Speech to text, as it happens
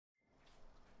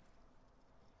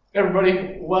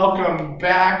Everybody, welcome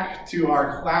back to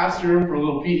our classroom for a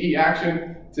little PE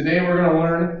action. Today we're going to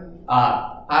learn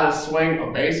how to swing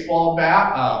a baseball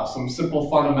bat, some simple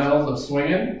fundamentals of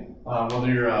swinging,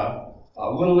 whether you're a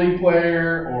Little League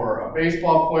player or a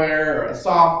baseball player or a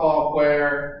softball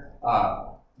player,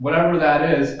 whatever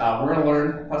that is, we're going to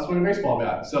learn how to swing a baseball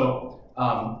bat. So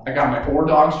I got my Ore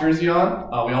Dogs jersey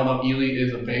on. We all know Ely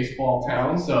is a baseball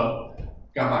town, so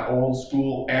got my old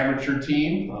school amateur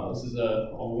team. This is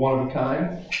a one of a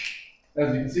kind,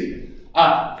 as you can see.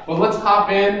 But let's hop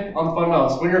in on the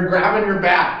fundamentals. When you're grabbing your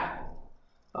bat,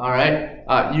 all right,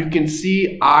 you can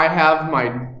see I have my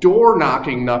door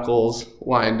knocking knuckles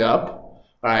lined up.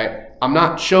 All right, I'm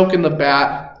not choking the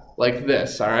bat like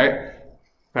this. All right.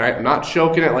 All right, I'm not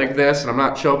choking it like this, and I'm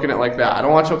not choking it like that. I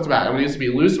don't want to choke the bat. It needs to be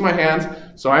loose in my hands,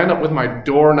 so I end up with my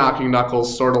door-knocking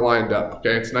knuckles sort of lined up,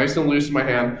 okay? It's nice and loose in my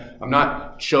hand. I'm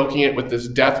not choking it with this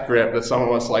death grip that some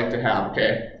of us like to have,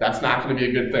 okay? That's not going to be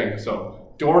a good thing.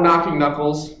 So door-knocking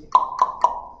knuckles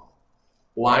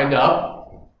lined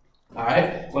up, all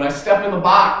right? When I step in the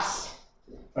box,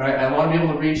 all right, I want to be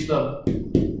able to reach the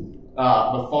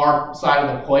far side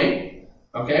of the plate.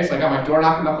 Okay, so I got my door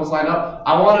knocking knuckles lined up.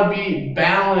 I want to be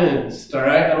balanced, all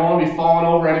right? I don't want to be falling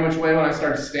over any which way when I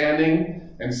start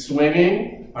standing and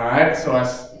swinging, all right? So I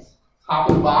hop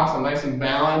in the box, I'm nice and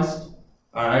balanced,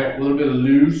 all right? A little bit of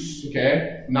loose,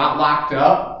 okay? Not locked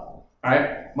up, all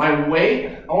right? My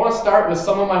weight, I want to start with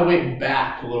some of my weight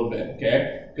back a little bit,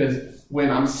 okay? Because when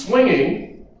I'm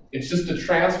swinging, it's just a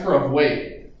transfer of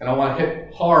weight, and I want to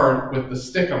hit hard with the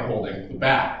stick I'm holding, the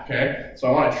bat, okay? So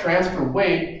I want to transfer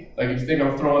weight. Like if you think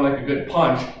I'm throwing like a good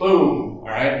punch, boom, all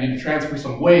right? I need to transfer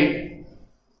some weight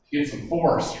to get some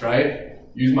force, right?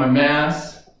 Use my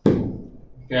mass,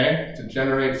 okay, to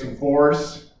generate some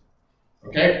force.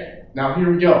 Okay, now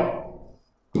here we go.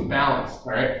 Balanced,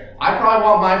 all right? I probably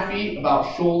want my feet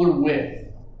about shoulder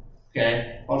width,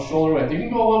 okay? About shoulder width. You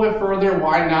can go a little bit further,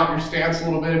 widen out your stance a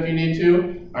little bit if you need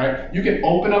to, all right? You can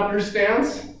open up your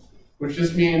stance, which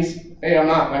just means, hey,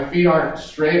 my feet aren't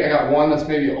straight. I got one that's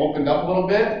maybe opened up a little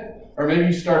bit, or maybe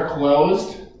you start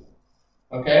closed,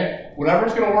 okay?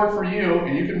 Whatever's gonna work for you,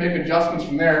 and you can make adjustments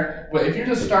from there. But if you're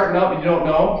just starting up and you don't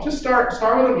know, just start with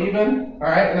them even, all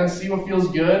right? And then see what feels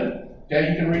good.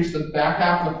 Okay, you can reach the back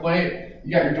half of the plate.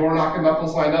 You got your door knocking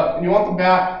knuckles lined up, and you want the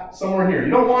bat somewhere here.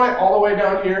 You don't want it all the way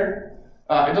down here.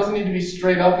 It doesn't need to be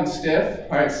straight up and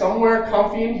stiff. All right, somewhere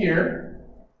comfy in here.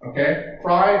 Okay,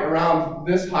 probably around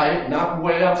this height, not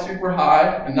way up super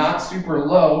high and not super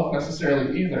low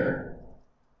necessarily either.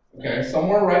 Okay,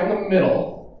 somewhere right in the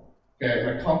middle. Okay,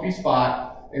 my comfy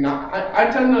spot. And I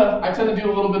tend to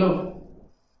do a little bit of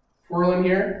twirling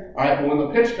here. All right, but when the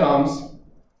pitch comes,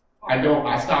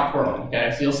 I stop twirling.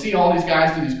 Okay, so you'll see all these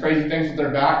guys do these crazy things with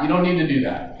their bat. You don't need to do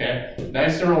that. Okay,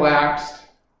 nice and relaxed.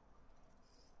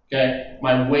 Okay,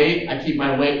 my weight, I keep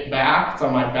my weight back. It's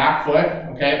on my back foot.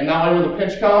 Okay, and now when the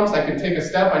pitch comes, I can take a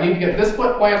step. I need to get this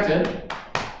foot planted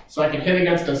so I can hit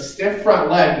against a stiff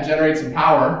front leg to generate some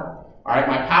power. All right,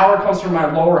 my power comes from my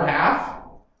lower half.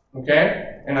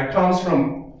 Okay, and it comes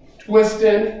from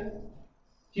twisting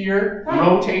here,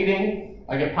 rotating.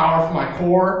 I get power from my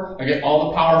core. I get all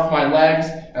the power from my legs,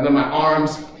 and then my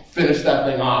arms finish that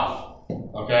thing off.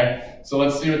 Okay, so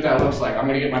let's see what that looks like. I'm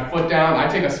gonna get my foot down. I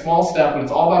take a small step, but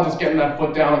it's all about just getting that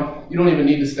foot down. You don't even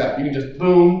need to step. You can just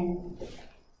boom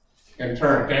and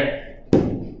turn, okay?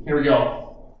 Here we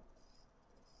go.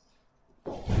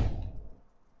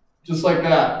 Just like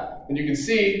that. And you can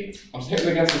see, I'm hitting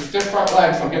against the stiff front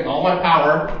leg, so I'm getting all my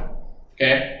power,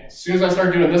 okay? As soon as I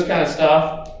start doing this kind of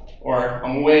stuff, or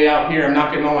I'm way out here, I'm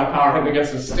not getting all my power, hitting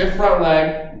against the stiff front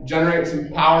leg, generating some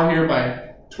power here by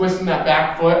twisting that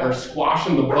back foot or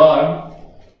squashing the bug.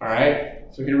 All right,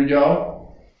 so here we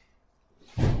go.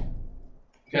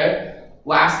 Okay,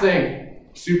 last thing,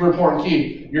 super important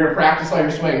key. You're gonna practice all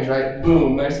your swings, right?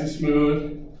 Boom, nice and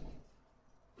smooth.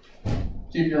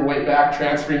 Keep your weight back,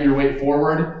 transferring your weight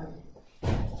forward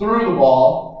through the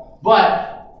ball,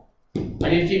 but I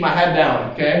need to keep my head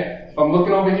down, okay? If I'm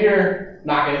looking over here,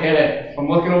 not gonna hit it. If I'm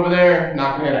looking over there,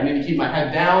 not gonna hit it. I need to keep my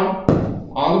head down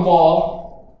on the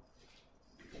ball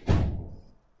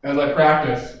as I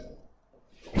practice.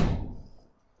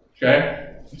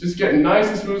 Okay? Just getting nice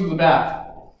and smooth with the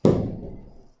bat.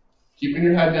 Keeping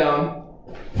your head down.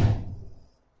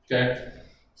 Okay?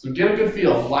 So get a good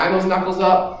feel. Line those knuckles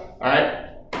up.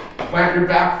 Alright? Plant your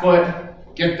back foot.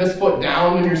 Get this foot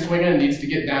down when you're swinging. It needs to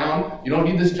get down. You don't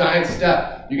need this giant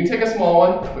step. You can take a small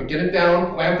one, but get it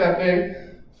down. Plant that thing.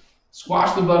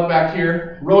 Squash the bug back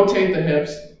here. Rotate the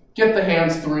hips. Get the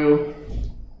hands through.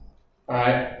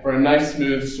 Alright? For a nice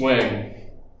smooth swing.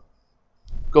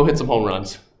 Go hit some home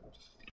runs.